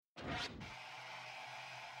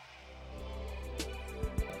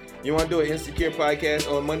You want to do an Insecure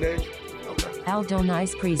podcast on Monday? Okay. Aldo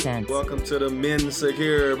Nice presents. Welcome to the Men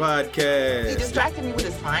Secure podcast. He distracted me with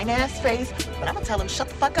his fine ass face, but I'm gonna tell him, shut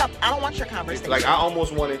the fuck up. I don't want your conversation. Like, I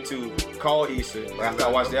almost wanted to call Issa after I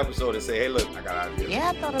watched the episode and say, hey, look, I got ideas. Yeah,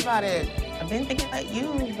 I thought about it. I've been thinking about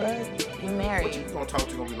you, but you're married. What you gonna talk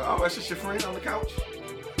to? Gonna be like, oh, that's just your friend on the couch?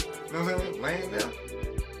 You know what I'm saying? Laying there.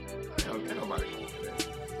 Ain't nobody.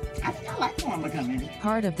 I feel like you want to come in.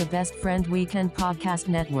 Part of the Best Friend Weekend Podcast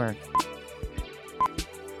Network.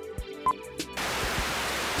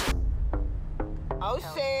 Oh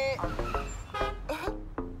shit.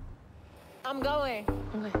 I'm going.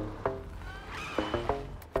 Okay.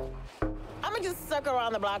 I'm gonna just circle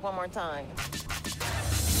around the block one more time.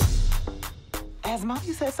 Has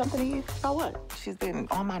Molly said something to you? About what? She's been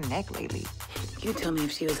on my neck lately. You tell me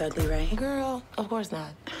if she was ugly, right? Girl, of course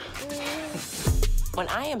not. When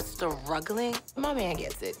I am struggling, my man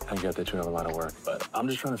gets it. I get that you have a lot of work, but I'm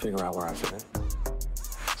just trying to figure out where I fit in.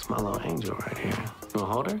 It's my little angel right here. You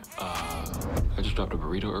wanna hold her? I just dropped a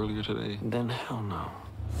burrito earlier today. Then hell no.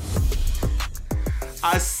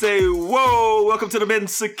 I say, whoa, welcome to the Men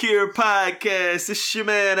Secure podcast. It's your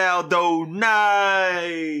man, Aldo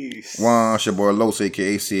Nice. It's your boy Los,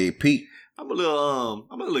 aka CAP. I'm a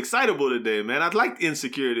little excitable today, man. I liked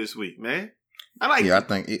Insecure this week, man. I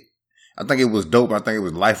think it was dope. I think it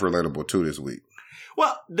was life relatable too this week.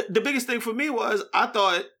 Well, the biggest thing for me was I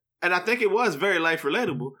thought, and I think it was very life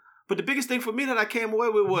relatable, but the biggest thing for me that I came away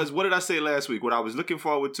with was, what did I say last week? What I was looking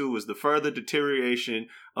forward to was the further deterioration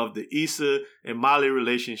of the Issa and Molly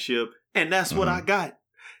relationship, and that's what I got.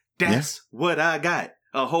 That's what I got.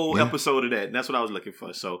 A whole episode of that, and that's what I was looking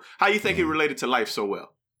for. So how you think it related to life so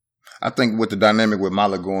well? I think with the dynamic with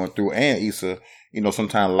Molly going through and Issa,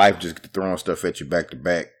 sometimes life just throwing stuff at you back to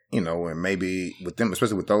back, and maybe with them,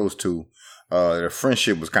 especially with those two, their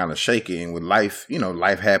friendship was kind of shaky, and with life,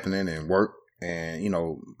 life happening and work, and,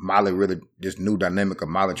 Molly really, this new dynamic of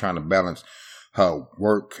Molly trying to balance her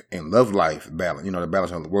work and love life balance, the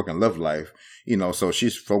balance of work and love life, so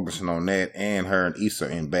she's focusing on that, and her and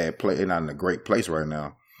Issa in bad place, they're not in a great place right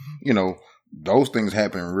now, Those things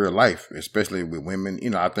happen in real life, especially with women.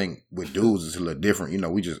 I think with dudes it's a little different.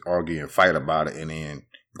 We just argue and fight about it and then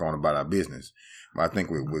going about our business. But I think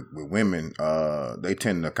with women, they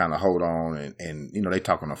tend to kind of hold on and they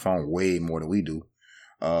talk on the phone way more than we do.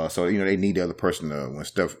 So, they need the other person to, when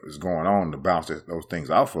stuff is going on, to bounce those things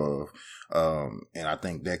off of. And I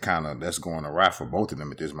think that's going awry for both of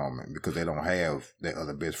them at this moment because they don't have that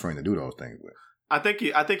other best friend to do those things with. I think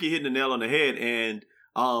you're hitting the nail on the head. And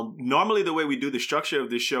normally the way we do the structure of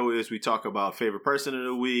this show is we talk about favorite person of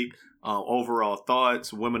the week, overall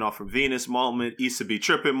thoughts, women off from Venus moment, Issa be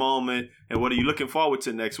tripping moment, and what are you looking forward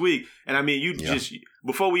to next week? And I mean, just,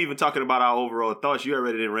 before we even talking about our overall thoughts, you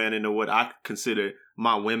already ran into what I consider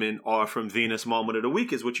my women are from Venus moment of the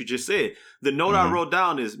week is what you just said. The note I wrote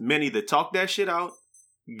down is men either talk that shit out,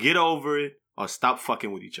 get over it, or stop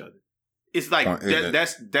fucking with each other. It's like,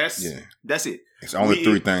 that's it. It's only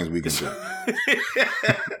three things we can do.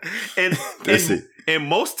 and that's it. And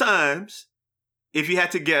most times, if you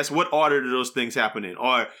had to guess, what order do those things happen in?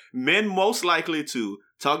 Are men most likely to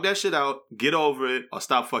talk that shit out, get over it, or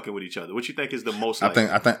stop fucking with each other? What you think is the most likely?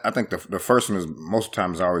 I think the first one is most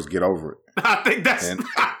times always get over it. I think that's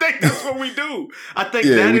what we do. I think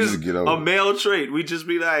that is a male trait. We just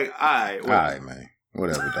be like, all right, man,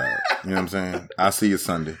 whatever, dog. You know what I'm saying? I'll see you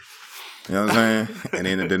Sunday. You know what I'm saying? And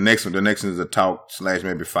then the next one is a talk /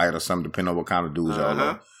 maybe fight or something, depending on what kind of dudes y'all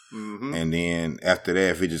are. Mm-hmm. And then after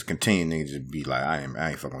that, if it just continues, niggas just be like, I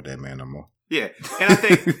ain't fucking with that man no more. Yeah, and I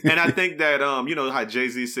think that how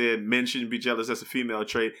Jay-Z said men shouldn't be jealous. That's a female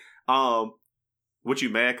trait. What you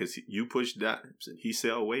mad because you pushed that and he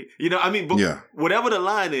sell weight? Whatever the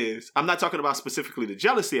line is, I'm not talking about specifically the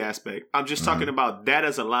jealousy aspect. I'm just talking about that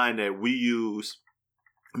as a line that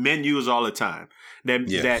men use all the time.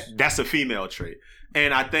 That's a female trait.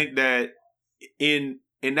 And I think that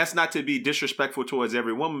and that's not to be disrespectful towards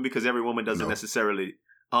every woman because every woman doesn't necessarily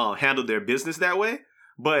handle their business that way.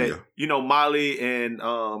 But Molly and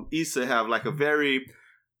Issa have like a very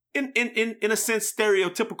in a sense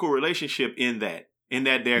stereotypical relationship in that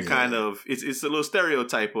they're kind of it's a little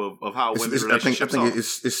stereotype of how women relationships are. I think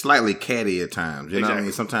it's slightly catty at times. You know what I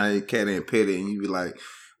mean? Sometimes it's catty and petty and you be like,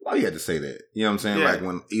 why you had to say that? You know what I'm saying? Yeah. Like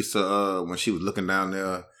when Issa, when she was looking down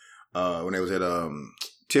there, when they was at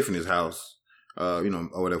Tiffany's house, or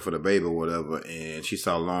whatever for the baby or whatever, and she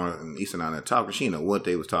saw Lauren and Issa down there talking, she didn't know what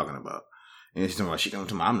they was talking about. And she's talking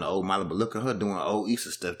to me, I'm the old Molly, but look at her doing old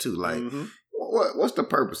Issa stuff too. Like, what's the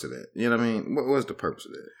purpose of that? You know what I mean? What's the purpose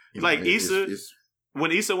of that? Issa,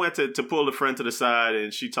 when Issa went to pull the friend to the side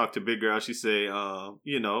and she talked to Big Girl, she said,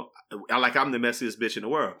 you know, like I'm the messiest bitch in the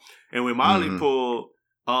world. And when Molly pulled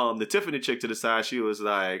the Tiffany chick to the side, she was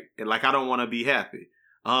like I don't want to be happy.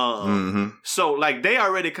 So like they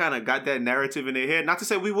already kind of got that narrative in their head. Not to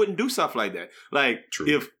say we wouldn't do stuff like that. Like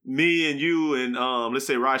if me and you and let's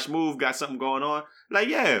say Raj Move got something going on, like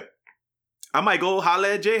I might go holler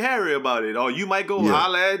at Jay Harry about it, or you might go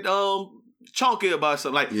holler at Chunky about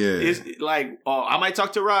something. Like it's like, or I might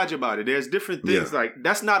talk to Raj about it. There's different things like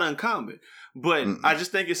that's not uncommon, but I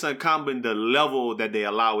just think it's uncommon the level that they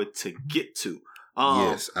allow it to get to.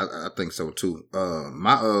 Yes, I think so too.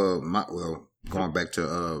 Well, going back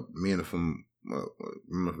to Men from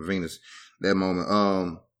Venus, that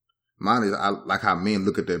moment. Mine is I like how men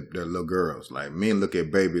look at their little girls. Like men look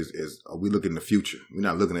at babies as we look in the future. We're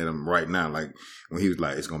not looking at them right now. Like when he was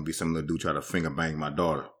like, it's gonna be some little dude try to finger bang my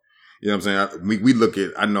daughter. You know what I'm saying? We look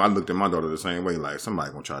at. I know I looked at my daughter the same way. Like somebody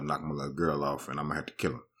gonna try to knock my little girl off, and I'm gonna have to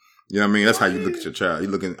kill him. You know what I mean? That's how you look at your child. You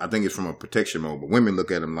looking. I think it's from a protection mode. But women look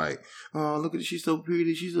at them like, oh, look at her. She's so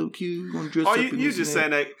pretty. She's so cute. We're gonna dress up. You just saying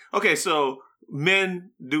that? Okay, so men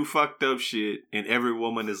do fucked up shit, and every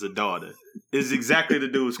woman is a daughter. Is exactly the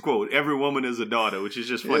dude's quote. Every woman is a daughter, which is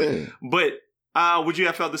just funny. Yeah. But would you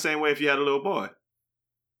have felt the same way if you had a little boy?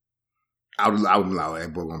 I would allow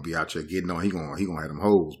that boy gonna be out there getting on. He gonna have them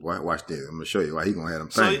hoes, boy. Watch that. I'm gonna show you why he gonna have them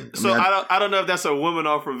things. I don't know if that's a woman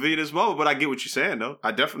off from Venus moment, but I get what you're saying though.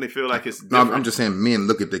 I definitely feel like it's different. No, I'm just saying men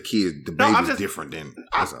look at the kids. The baby's different than.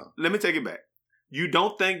 Let me take it back. You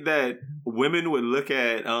don't think that women would look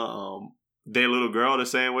at their little girl the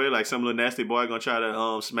same way? Like some little nasty boy gonna try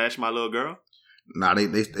to smash my little girl? Nah, they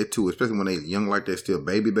too. Especially when they young like they're still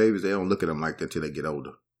babies. They don't look at them like that till they get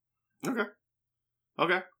older.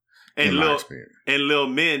 Okay. And little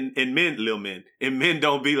men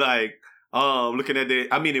don't be like looking at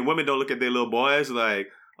and women don't look at their little boys like,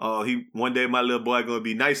 oh, one day my little boy gonna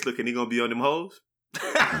be nice looking, he gonna be on them hoes.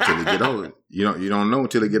 Until they get older. You don't know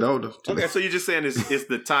until they get older. Okay, so you're just saying it's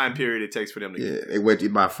the time period it takes for them to get. They wait till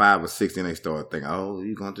about 5 or 6 and they start thinking, oh,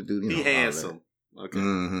 you going to do be handsome. Okay.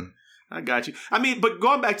 I got you. I mean, but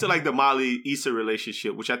going back to like the Molly Issa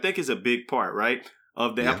relationship, which I think is a big part, right,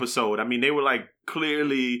 of the episode. I mean, they were like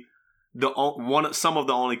clearly some of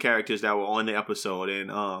the only characters that were on the episode,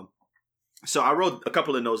 and so I wrote a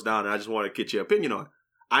couple of notes down, and I just want to get your opinion on it.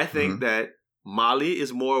 I think that Molly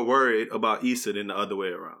is more worried about Issa than the other way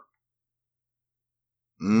around.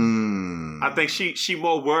 I think she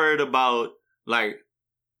more worried about like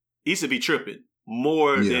Issa be tripping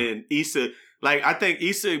more than Issa. Like, I think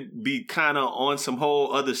Issa be kind of on some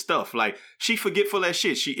whole other stuff. Like, she forgetful as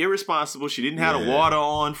shit. She irresponsible. She didn't have the water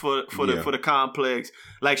on for the complex.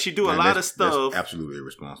 Like, she do a lot of stuff. That's absolutely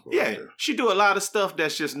irresponsible. Yeah, right, she do a lot of stuff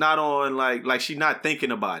that's just not on, like she not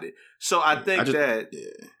thinking about it. So I think I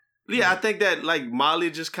think that, like,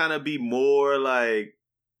 Molly just kind of be more, like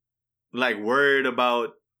worried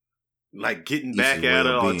about, like getting back at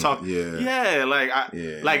her or talk.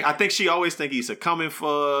 I think she always think Issa coming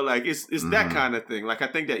for like it's that kind of thing. Like I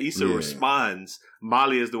think that Issa responds.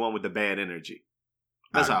 Molly is the one with the bad energy.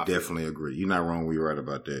 That's how I definitely agree. You're not wrong. You're right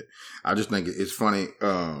about that. I just think it's funny.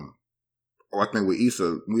 I think with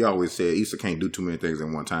Issa, we always said Issa can't do too many things at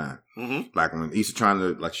one time. Like when Issa trying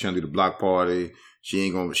to do the block party,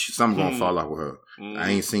 something gonna fall out with her. I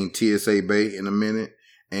ain't seen TSA Bay in a minute.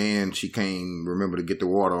 And she can't remember to get the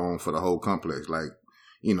water on for the whole complex. Like,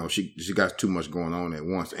 you know, she got too much going on at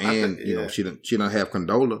once. And, you know, she don't have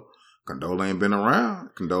Condola. Condola ain't been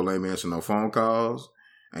around. Condola ain't been answering no phone calls.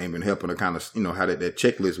 Ain't been helping her kind of, you know, how that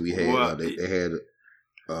checklist we had. They had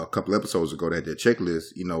a couple episodes ago that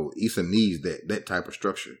checklist, you know, Issa needs that type of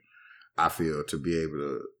structure, I feel, to be able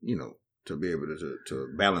to, you know, to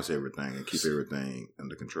balance everything and keep everything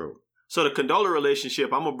under control. So the Condola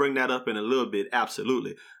relationship, I'm gonna bring that up in a little bit,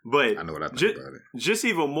 absolutely. But I know what I think about it. Just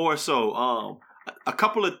even more so, a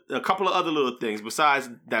couple of other little things besides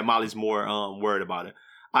that Molly's more worried about it.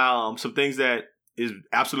 Some things that is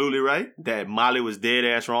absolutely right, that Molly was dead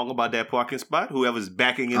ass wrong about that parking spot. Whoever's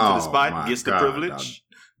backing into the spot gets the privilege.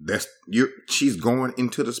 She's going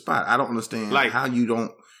into the spot. I don't understand how you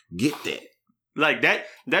don't get that. Like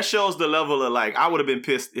that shows the level of like I would have been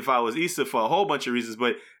pissed if I was Issa for a whole bunch of reasons,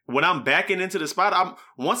 but when I'm backing into the spot,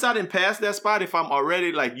 once I didn't pass that spot, if I'm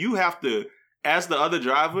already like you have to, as the other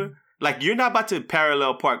driver, like you're not about to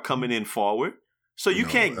parallel park coming in forward, so you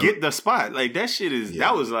can't get the spot. Like that shit is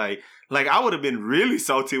that was like I would have been really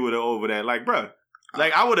salty with her over that. Like, bro,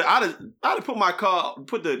 like I'd have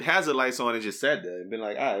put the hazard lights on and just sat there and been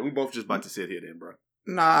like, all right, we both just about to sit here then, bro.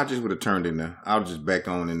 Nah, I just would have turned in there. I was just back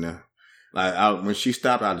on in there. Like when she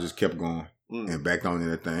stopped, I just kept going. and backed on in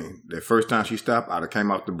that thing. The first time she stopped, I'd have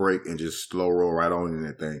came off the brake and just slow roll right on in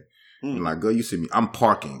that thing. I'm like, girl, you see me? I'm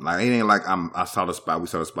parking. Like, it ain't like I saw the spot. We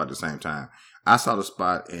saw the spot at the same time. I saw the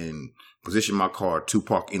spot and positioned my car to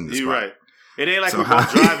park in the spot. You're right. It ain't like we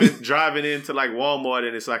both driving into like Walmart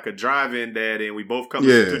and it's like a drive-in dad and we both come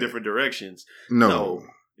in two different directions. No.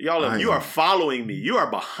 Y'all, you are following me. You are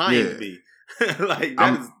behind me. Like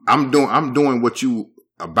I'm doing what you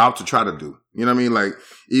about to try to do. You know what I mean? Like,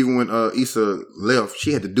 even when Issa left,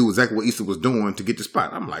 she had to do exactly what Issa was doing to get the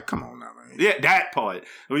spot. I'm like, come on now, man. Yeah, that part.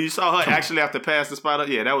 When you saw her actually have to pass the spot up,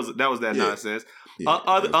 that was that nonsense.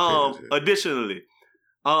 Yeah, additionally,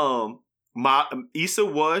 my Issa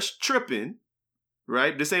was tripping,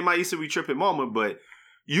 right? This ain't my Issa we tripping moment, but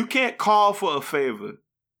you can't call for a favor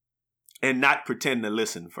and not pretend to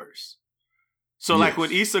listen first. So like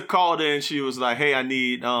when Issa called in, she was like, hey, I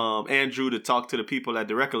need Andrew to talk to the people at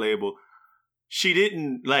the record label. She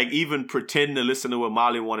didn't like even pretend to listen to what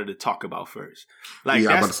Molly wanted to talk about first. Like, I was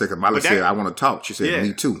about to say, because Molly said, I want to talk. She said,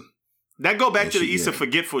 me too. That go back to the Issa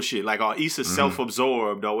forgetful shit, like Issa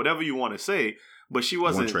self-absorbed or whatever you want to say, but she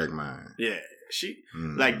wasn't. One track mind. Yeah. She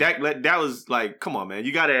like that was like, come on, man.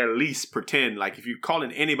 You got to at least pretend like if you're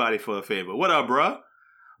calling anybody for a favor. What up, bro?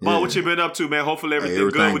 Well, what you been up to, man? Hopefully everything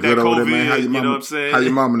good with that COVID. There, man. You know what I'm saying? How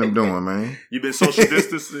your mom and them doing, man? You been social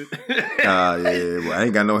distancing? Yeah. Well, I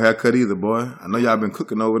ain't got no haircut either, boy. I know y'all been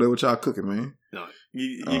cooking over there. What y'all cooking, man? No,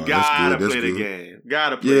 you gotta play the game.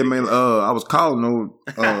 Gotta play. Yeah, man. I was calling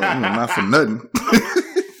not for nothing.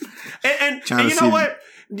 and you know what?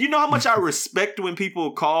 You know how much I respect when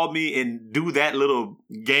people call me and do that little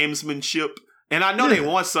gamesmanship. And I know they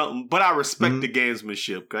want something, but I respect the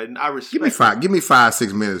gamesmanship. And I respect. Give me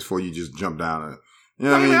 5-6 minutes before you just jump down. And, you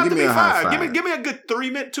know what I mean? Give me a high five. Give me a good 3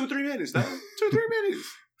 minutes, 2-3 minutes. 2-3 minutes.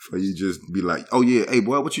 For you just be like, oh yeah, hey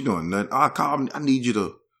boy, what you doing? Nothing. Oh, I called. I need you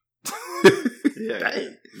to.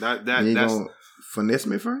 Dang. That's gonna finesse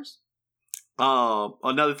me first.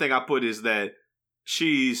 Another thing I put is that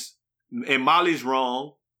and Molly's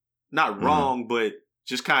wrong, not wrong, but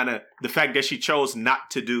just kind of the fact that she chose not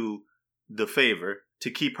to do the favor to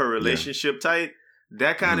keep her relationship tight.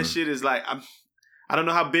 That kind of shit is like, I don't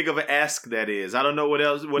know how big of an ask that is. I don't know what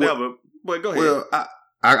else, whatever. But go ahead. Well,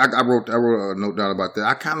 I wrote a note down about that.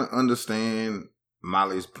 I kind of understand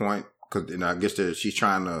Molly's point because I guess that she's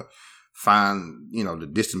trying to find the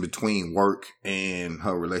distance between work and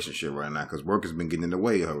her relationship right now because work has been getting in the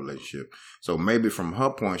way of her relationship. So maybe from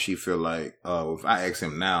her point, she feel like if I ask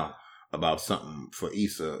him now about something for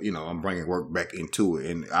Issa, I'm bringing work back into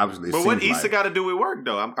it, and obviously. But what Issa got to do with work,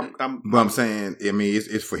 though? But I'm saying, I mean,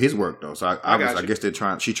 it's for his work, though. So I guess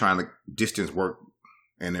she's trying to distance work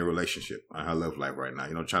and their relationship in her love life right now.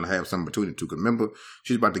 Trying to have something between the two. Because remember,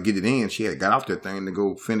 she's about to get it in. She had got off that thing to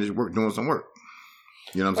go finish work, doing some work.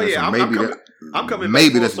 You know what I'm saying? Yeah, so I'm coming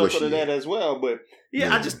maybe back that's full what circle to that as well. But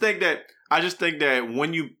I just think that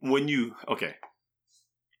when you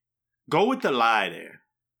go with the lie there.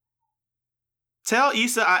 Tell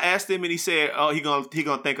Issa I asked him and he said, "Oh, he gonna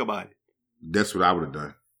think about it." That's what I would have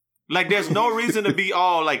done. Like, there's no reason to be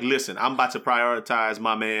all like, "Listen, I'm about to prioritize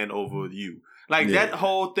my man over you." Like that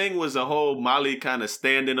whole thing was a whole Molly kind of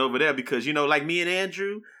standing over there because like me and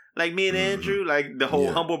Andrew, like the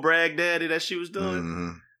whole humble brag daddy that she was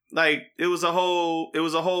doing. Like it was a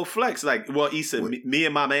whole flex. Like, well, Issa, me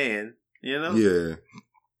and my man, Yeah.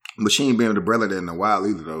 But she ain't been able to brother that in a while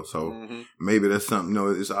either, though. So maybe that's something,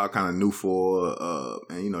 it's all kind of new for her.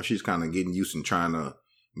 And, she's kind of getting used and trying to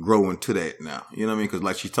grow into that now. You know what I mean? Because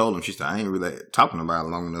like she told him, she said, I ain't really talking about it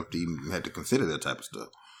long enough to even have to consider that type of stuff.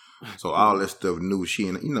 So all that stuff new, she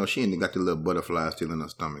ain't got the little butterfly still in her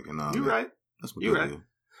stomach and all that. You're right. That's what you're right. Do.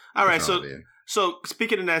 All right. So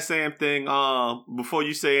speaking of that same thing, before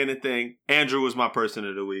you say anything, Andrew was my person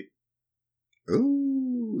of the week.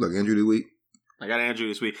 Ooh, look, Andrew the week. I got Andrew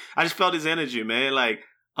this week. I just felt his energy, man. Like,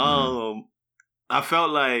 I felt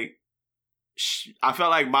like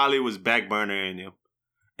Molly was backburnering him,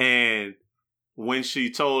 and when she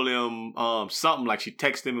told him something, like she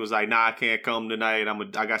texted him, it was like, "Nah, I can't come tonight.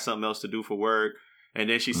 I got something else to do for work." And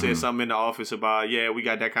then she said something in the office about, "Yeah, we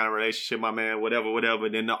got that kind of relationship, my man, whatever."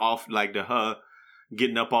 And then her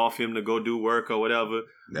getting up off him to go do work or whatever.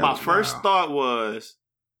 My first thought was,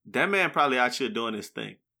 that man probably out here doing his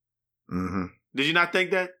thing. Mm-hmm. Did you not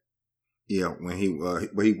think that? Yeah, when he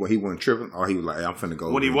wasn't tripping, or he was like, hey, "I'm finna go."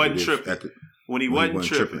 When he wasn't tripping. When he wasn't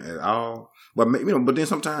tripping at all. But but then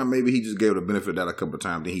sometimes maybe he just gave the benefit of that a couple of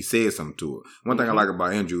times. Then he said something to her. One thing I like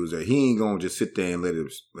about Andrew is that he ain't gonna just sit there and let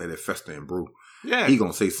it fester and brew. Yeah, he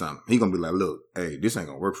gonna say something. He gonna be like, "Look, hey, this ain't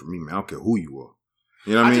gonna work for me, man. I don't care who you are."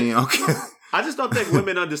 You know what I mean? Okay. I just don't think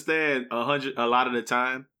women understand a lot of the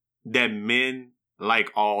time that men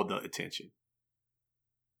like all the attention.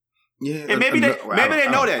 Yeah, and maybe they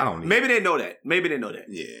know that. Maybe they know that.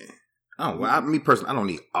 Yeah. Me personally, I don't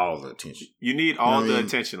need all the attention. You need all the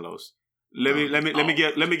attention, Los. Let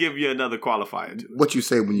me give you another qualifier to it. What you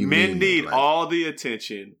say when you men need all the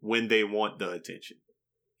attention when they want the attention.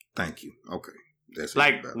 Thank you. Okay. That's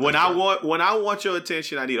like when I want your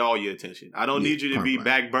attention, I need all your attention. I don't need you to be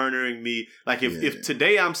back burnering me. Like if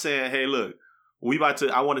today I'm saying, hey, look,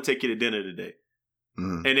 I want to take you to dinner today.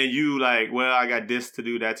 Mm-hmm. And then you like, well, I got this to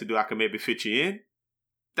do, that to do. I can maybe fit you in.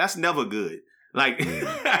 That's never good. Like,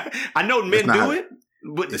 I know men do it,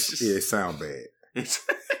 but it's just... it sound bad.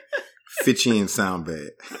 Fit you in sound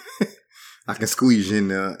bad. I can squeeze you in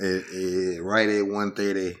there right at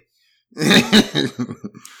 1:30.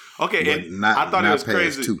 Okay, and I thought it was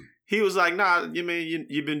crazy. 2. He was like, nah, you mean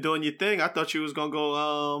you've been doing your thing. I thought you was going to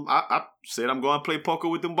go, I said I'm going to play poker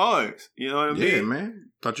with them boys. You know what I mean? Yeah,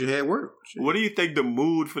 man. Thought you had work. Shit. What do you think the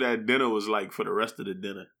mood for that dinner was like for the rest of the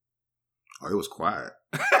dinner? Oh, it was quiet.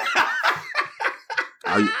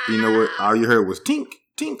 You know what? All you heard was tink,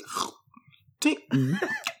 tink, tink.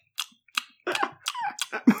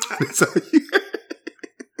 That's all you heard.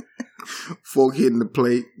 Folk hitting the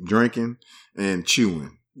plate, drinking, and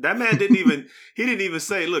chewing. That man didn't even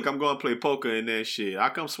say, look, I'm going to play poker and then shit. I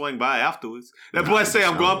come swing by afterwards. That boy say,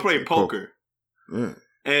 I'm going to play poker. Yeah.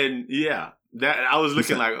 And that I was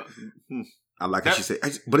looking like. I like it. She said,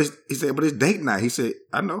 but it's date night. He said,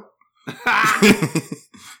 I know.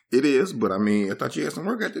 It is, but I mean, I thought you had some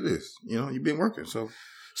work after this. You know, you've been working. So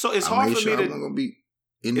it's hard for me to. I'm going to be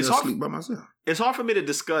in there sleep by myself. It's hard for me to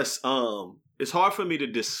discuss.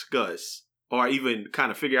 Or even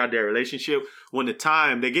kind of figure out their relationship when the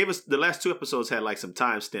time they gave us, the last 2 episodes had like some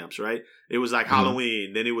timestamps, right? It was like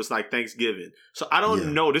Halloween, then it was like Thanksgiving. So I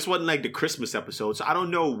don't know. This wasn't like the Christmas episode. So I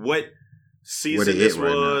don't know what season this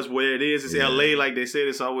was, where it is. It's LA, like they said.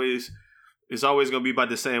 It's always going to be about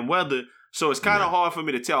the same weather. So it's kind of hard for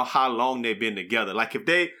me to tell how long they've been together. Like if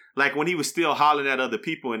they, like when he was still hollering at other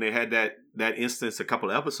people and they had that instance a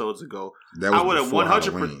couple of episodes ago, I would have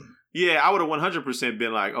 100%. Yeah, I would have 100%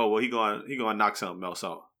 been like, oh, well, he gonna knock something else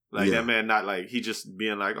off. Like that man, not like he just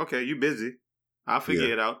being like, okay, you busy, I'll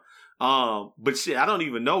figure it out. But shit, I don't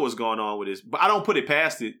even know what's going on with this. But I don't put it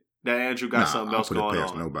past it that Andrew got something else going on. I don't put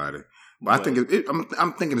it past nobody. But I think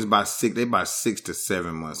I'm thinking it's about 6. They about 6 to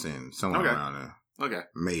 7 months in, somewhere around there. Okay,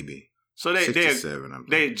 maybe. So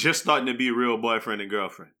they just starting to be real boyfriend and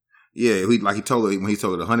girlfriend. Yeah, he told her when he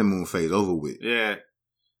told her the honeymoon phase over with. Yeah.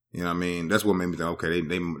 You know what I mean? That's what made me think, okay,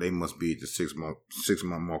 they must be at the 6 month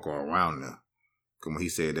mark or around there. Because when he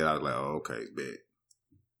said that, I was like, oh, okay, it's bad.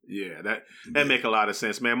 Yeah, that make a lot of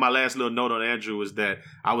sense, man. My last little note on Andrew was that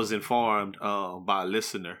I was informed by a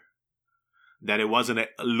listener that it wasn't a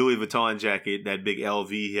Louis Vuitton jacket, that big LV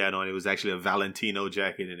he had on. It was actually a Valentino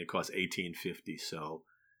jacket, and it cost $18.50. So,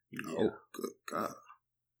 oh, good God.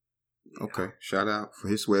 Okay, shout out for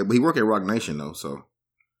his swag. But he work at Rock Nation, though, so.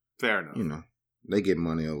 Fair enough. You know. They get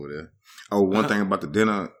money over there. Oh, one thing about the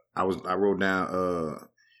dinner, I wrote down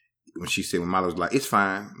when she said, when Molly was like, it's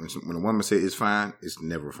fine. When a woman said it's fine, it's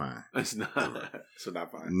never fine. It's not. It's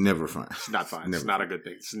not fine. Never fine. It's not fine. Never it's not a good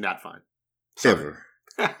thing. It's not fine. Sorry.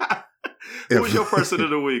 Ever. Who was your person of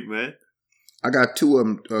the week, man? I got 2 of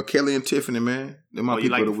them, Kelly and Tiffany, man. They're my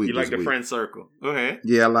people of the week. You like the friend circle. Go ahead.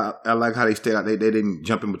 Yeah, I like how they stayed out. They didn't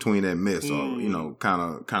jump in between that mess or, you know, kind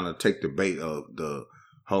of take the bait of the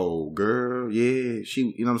whole girl, she,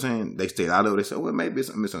 you know what I'm saying? They stayed out of it. They said, well, maybe it's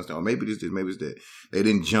a misunderstanding. Or maybe it's this, maybe it's that. They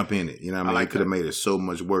didn't jump in it. You know what I mean? Like it could have made it so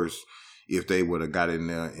much worse if they would have got in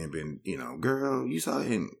there and been, you know, girl, you saw it.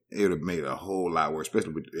 And it would have made it a whole lot worse,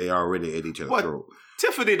 especially with they already at each other's throat.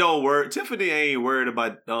 Tiffany don't worry. Tiffany ain't worried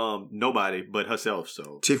about nobody but herself.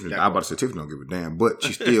 So Tiffany, I about to say Tiffany don't give a damn, but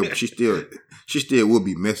she still will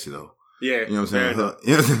be messy though. Yeah. You know what I'm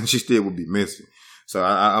saying? She still will be messy. So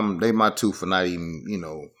they my 2 for not even, you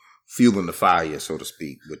know, fueling the fire, so to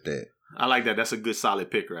speak, with that. I like that. That's a good solid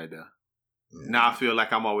pick right there. Yeah. Now I feel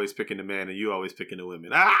like I'm always picking the man and you always picking the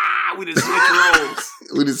women. We done switch roles.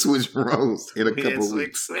 We done switch roles in a couple of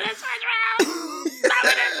weeks. We done switch roles.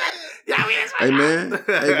 Hey man,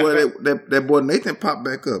 boy, that boy Nathan popped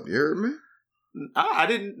back up. You heard me? I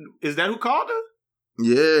didn't. Is that who called her?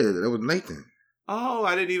 Yeah, that was Nathan. Oh,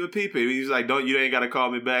 I didn't even peep it. He was like, you ain't got to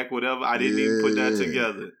call me back, whatever. I didn't even put that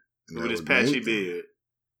together. With his patchy beard.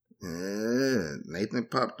 Yeah, Nathan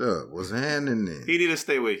popped up. What's happening there? He need to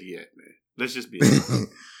stay where he at, man. Let's just be honest.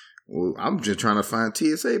 Well, I'm just trying to find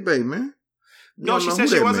TSA Bay, man. No, she said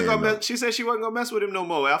she wasn't gonna. She said she wasn't gonna mess with him no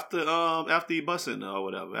more after he busting or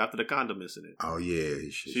whatever, after the condom incident. Oh yeah,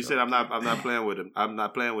 she said I'm not playing with him. I'm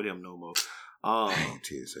not playing with him no more. Dang,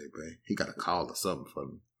 TSA, babe. He got a call or something for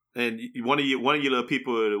me. And one of your little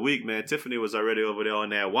people of the week, man, Tiffany was already over there on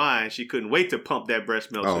that wine. She couldn't wait to pump that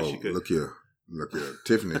breast milk so she could. Look here.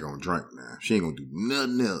 Tiffany gonna drink now. She ain't gonna do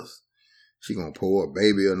nothing else. She gonna pour a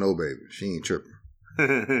baby or no baby. She ain't tripping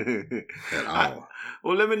at all.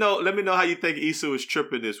 Well, let me know how you think Issa was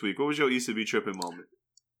tripping this week. What was your Issa be tripping moment?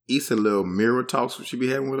 Issa little mirror talks she be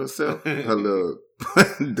having with herself. Her little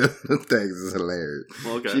things is hilarious.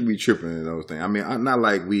 Okay. She be tripping in those things. I mean, not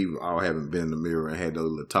like we all haven't been in the mirror and had those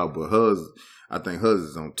little talk, but I think hers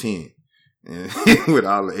is on 10. And with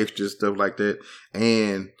all the extra stuff like that.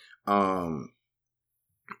 And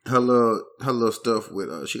her little stuff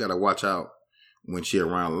with she gotta watch out when she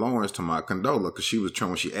around Lawrence to my Condola, because she was trying,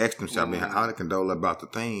 when she asked him, how did Condola about the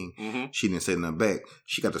thing, she didn't say nothing back.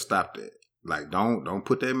 She got to stop that. Like, don't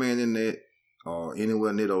put that man in there or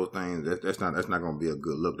anywhere near those things. That's not gonna be a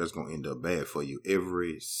good look. That's gonna end up bad for you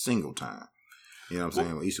every single time. You know what I'm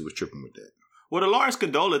saying? Well, Issa was tripping with that. Well, the Lawrence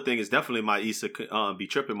Condola thing is definitely my Issa be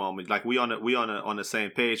tripping moment. Like we on the same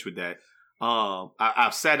page with that.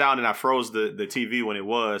 I've sat down and I froze the TV when it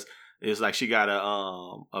was. It's like she got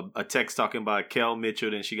a text talking about Kel Mitchell,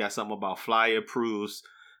 then she got something about flyer proofs.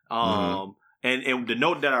 And the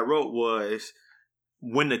note that I wrote was,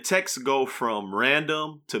 when the texts go from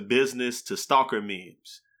random to business to stalker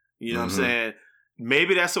memes. You know what I'm saying?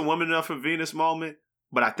 Maybe that's a Woman Enough for Venus moment,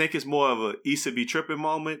 but I think it's more of a Issa be tripping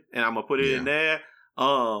moment, and I'm gonna put it in there.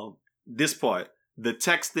 This part, the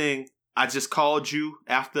texting, I just called you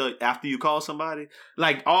after you call somebody.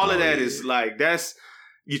 Like all of that is like, that's,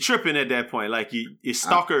 you tripping at that point. Like it's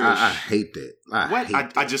stalkerish. I hate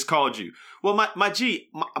that. I just called you. Well,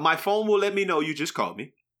 my phone will let me know you just called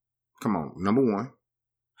me. Come on, number one.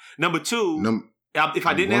 Number two, if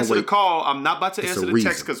I didn't answer the call, I'm not about to answer the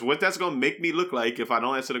text, because what that's going to make me look like if I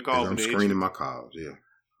don't answer the call. I'm screening my calls, yeah.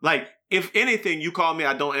 Like, if anything, you call me,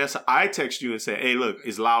 I don't answer, I text you and say, hey, look,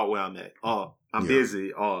 it's loud where I'm at. Oh, I'm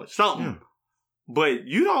busy or something. Yeah. But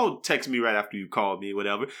you don't text me right after you called me,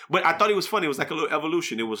 whatever. But I thought it was funny. It was like a little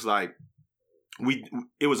evolution. It was like,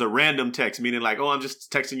 it was a random text, meaning like, oh, I'm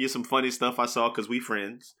just texting you some funny stuff I saw because we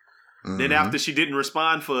friends. Then after she didn't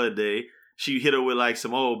respond for a day, she hit her with like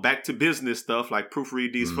some, back to business stuff, like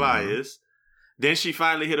proofread these flyers. Then she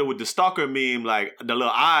finally hit her with the stalker meme, like the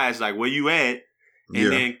little eyes, like, where you at?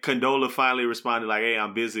 And then Condola finally responded like, hey,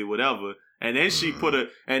 I'm busy, whatever. And then she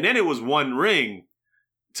and then it was one ring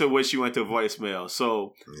to where she went to voicemail.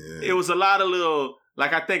 So it was a lot of little,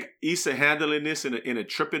 like, I think Issa handling this in a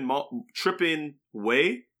tripping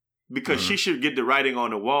way, because she should get the writing on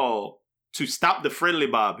the wall to stop the friendly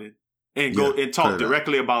bobbing and go and talk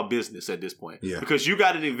directly about business at this point. Yeah. Because you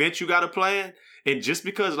got an event you got to plan. And just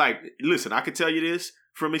because, like, listen, I can tell you this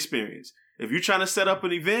from experience. If you're trying to set up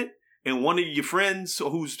an event and one of your friends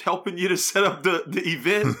who's helping you to set up the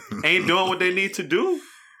event ain't doing what they need to do,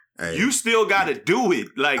 you still got to do it.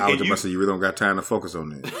 Like, I was about to say, you really don't got time to focus on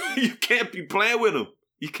that. You can't be playing with them.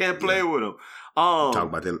 You can't play with them. Talk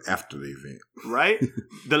about that after the event. Right?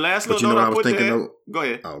 The last little note I put there. Go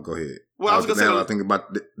ahead. Oh, go ahead. Well, I was going to say. I think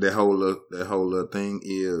about that whole thing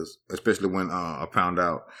is, especially when I found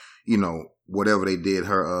out, whatever they did,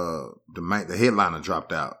 the headliner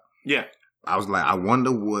dropped out. Yeah. I was like, I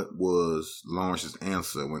wonder what was Lawrence's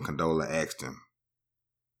answer when Condola asked him,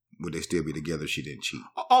 would they still be together if she didn't cheat?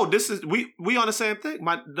 Oh, we on the same thing.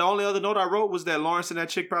 The only other note I wrote was that Lawrence and that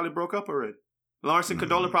chick probably broke up already. Lawrence and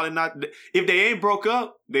Condola probably not. If they ain't broke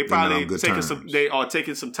up, they probably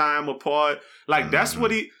taking some time apart. Like that's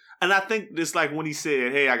what he. And I think it's like when he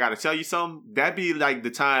said, "Hey, I got to tell you something." That'd be like the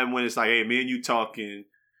time when it's like, "Hey, me and you talking.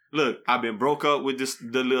 Look, I've been broke up with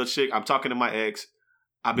the little chick. I'm talking to my ex.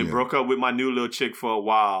 I've been broke up with my new little chick for a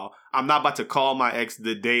while. I'm not about to call my ex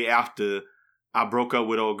the day after I broke up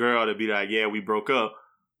with old girl to be like, yeah, we broke up.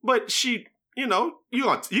 But she, you gonna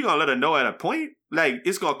let her know at a point. Like,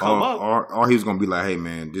 it's gonna come up. Or he's gonna be like, hey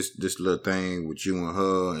man, this little thing with you and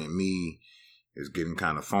her and me is getting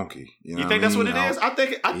kind of funky. You think that's what it is? I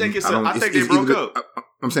think they broke up.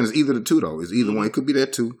 I'm saying it's either the two though. It's either one. It could be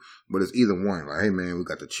that too, but it's either one. Like, hey man, we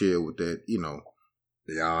got to chill with that.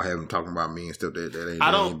 Y'all have him talking about me and stuff. That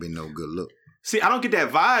ain't been no good look. See, I don't get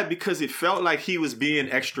that vibe because it felt like he was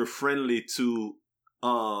being extra friendly to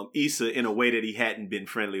Issa in a way that he hadn't been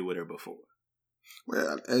friendly with her before.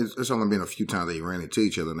 Well, it's only been a few times they ran into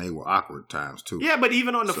each other, and they were awkward times too. Yeah, but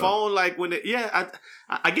even on the phone, like when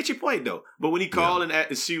I get your point though. But when he called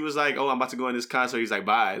and she was like, "Oh, I'm about to go in this concert," he's like,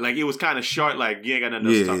 "Bye." Like it was kind of short. Like you ain't got nothing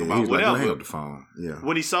else to talk about. He was whatever. Like, hang up the phone. Yeah.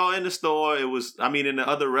 When he saw her in the store, it was. I mean, in the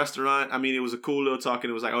other restaurant, it was a cool little talk,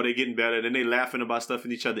 and it was like, "Oh, they're getting better." Then they laughing about stuff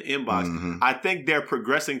in each other's inbox. Mm-hmm. I think they're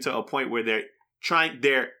progressing to a point where they're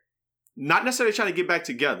not necessarily trying to get back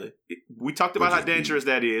together. We talked about how dangerous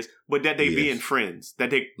that is, but that they being friends, that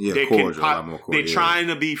they cordial, they're trying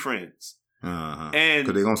to be friends, and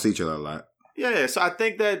because they're gonna see each other a lot. Yeah, so I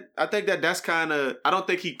think that's kind of. I don't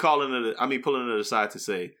think he pulling her aside to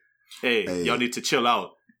say, "Hey, y'all need to chill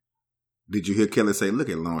out." Did you hear Kelly say, "Look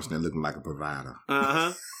at Lawrence now looking like a provider"?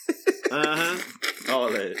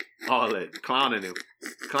 All that clowning him.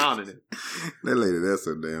 That lady, that's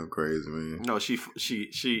so damn crazy, man. No, she.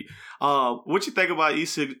 What you think about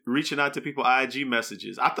Issa reaching out to people IG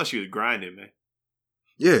messages? I thought she was grinding, man.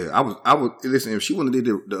 Yeah, I would listen. If she wouldn't have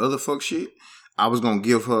did the other fuck shit, I was gonna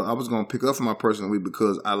pick up for my personal week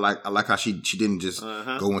because I like how she didn't just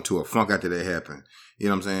go into a funk after that happened. You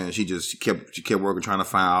know what I'm saying? She kept working, trying to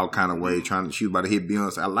find all kind of ways. She was about to hit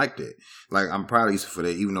Beyonce. I like that. Like, I'm proud of Issa for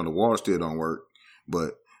that, even though the water still don't work.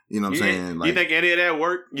 But you know what I'm saying? Like, you think any of that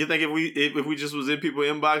work? You think if we just was in people's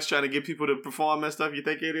inbox trying to get people to perform and stuff, you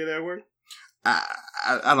think any of that work?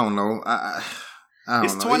 I don't know. I don't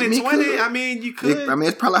it's know. 2020. I mean, you could.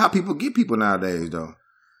 It's probably how people get people nowadays, though.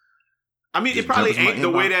 I mean, it probably ain't the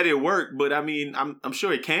way that it worked, but I mean, I'm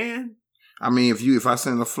sure it can. I mean, if I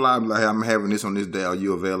send a fly, like, hey, I'm having this on this day, are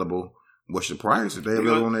you available? What's the price? If they're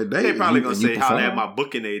available on that day, they probably gonna say holler at my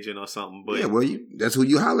booking agent or something. But yeah, well, that's who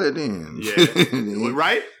you holler at then. Yeah,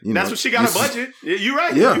 right. That's what she got a budget. You're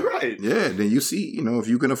right. Yeah, you're right. Yeah, then you see, if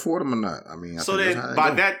you can afford them or not. I mean, so then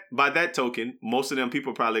by that token, most of them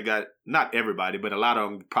people probably got, not everybody, but a lot of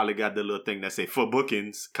them probably got the little thing that say for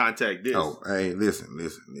bookings, contact this. Oh, hey, listen.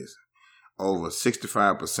 Over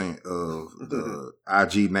 65% of the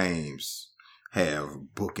IG names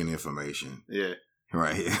have booking information. Yeah.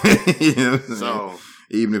 Right here. You know what I'm so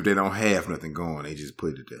even if they don't have nothing going, they just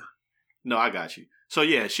put it there. No, I got you. So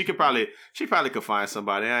yeah, she probably could find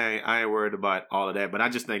somebody. I ain't worried about all of that, but I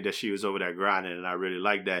just think that she was over there grinding, and I really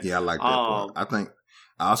like that. Yeah, I like that part.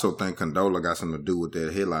 I also think Condola got something to do with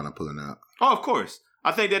that headliner pulling out. Oh, of course.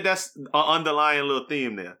 I think that's an underlying little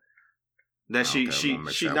theme there. That she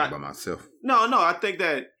not by myself. No, I think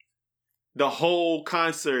that the whole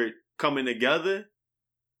concert coming together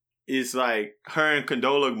is like her and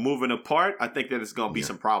Condola moving apart. I think that it's gonna be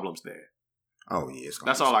some problems there. Oh yeah,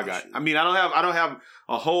 that's all I got. Shit. I mean, I don't have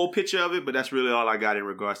a whole picture of it, but that's really all I got in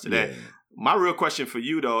regards to that. My real question for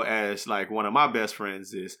you though, as like one of my best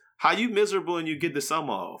friends, is how you miserable and you get the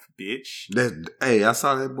summer off, bitch? Hey, I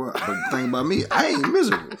saw that boy. But the thing about me, I ain't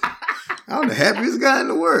miserable. I'm the happiest guy in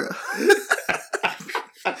the world.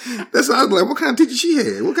 That's why I was like, what kind of teacher she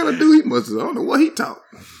had? What kind of dude he must have? I don't know what he taught.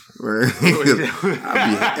 I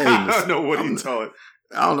don't know what he taught.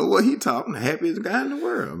 I don't know what he taught. I'm the happiest guy in the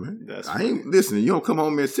world, man. I ain't listening. You don't come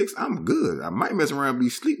home at 6. I'm good. I might mess around and be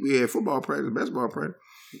asleep. We had football practice, basketball practice.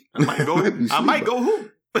 I might go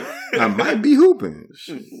hoop. I might be hooping.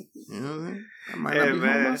 You know what I mean? I might not be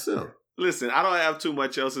home myself. Listen, I don't have too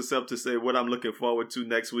much else except to say what I'm looking forward to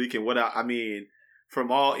next week and what I mean. From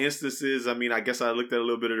all instances, I mean, I guess I looked at a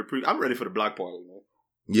little bit of the preview. I'm ready for the block party, man.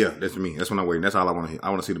 Yeah, that's me. That's when I'm waiting. That's all I want to hear. I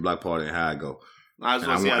want to see the block party and how it go. I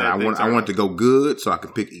want it to go good so I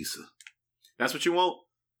can pick Issa. That's what you want?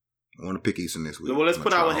 I want to pick Issa this week. Well, let's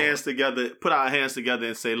put our hands together. Put our hands together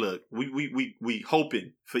and say, look, we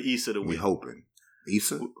hoping for Issa to win. We hoping.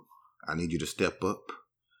 Issa, I need you to step up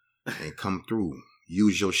and come through.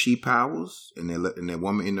 Use your she powers and that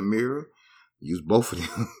woman in the mirror. Use both of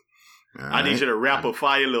them. I need you to rap a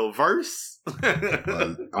fire little verse.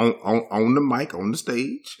 on the mic, on the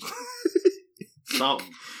stage. Something.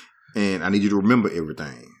 And I need you to remember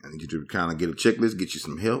everything. I need you to kind of get a checklist, get you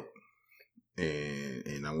some help.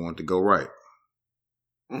 And I want it to go right.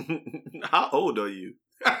 How old are you?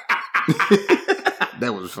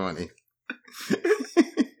 That was funny.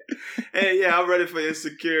 Hey, yeah, I'm ready for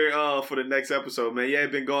Insecure for the next episode, man. Yeah,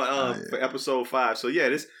 it's been going for episode 5. So yeah,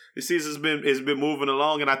 this season's been moving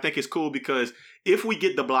along, and I think it's cool because if we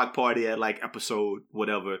get the block party at like episode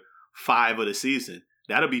 5 of the season,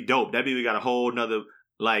 that'll be dope. That means we got a whole nother,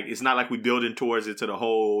 like, it's not like we building towards it to the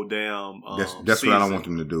whole damn that's what I don't want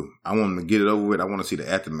them to do. I want them to get it over with. I want to see the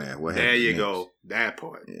aftermath. There you go. That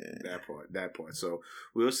part. Yeah. That part. So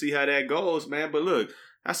we'll see how that goes, man. But look,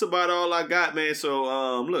 that's about all I got, man.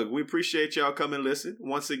 So, look, we appreciate y'all coming listen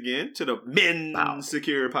once again to the Men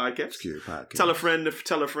Secure Podcast. Tell a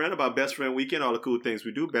friend about Best Friend Weekend, all the cool things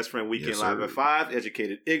we do. Best Friend Weekend live at 5,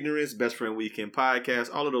 Educated Ignorance, Best Friend Weekend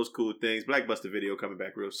Podcast, all of those cool things. Blackbuster video coming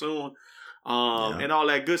back real soon, and all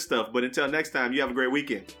that good stuff. But until next time, you have a great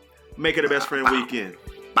weekend. Make it a Best Friend Weekend.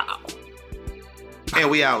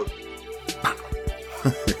 And we out.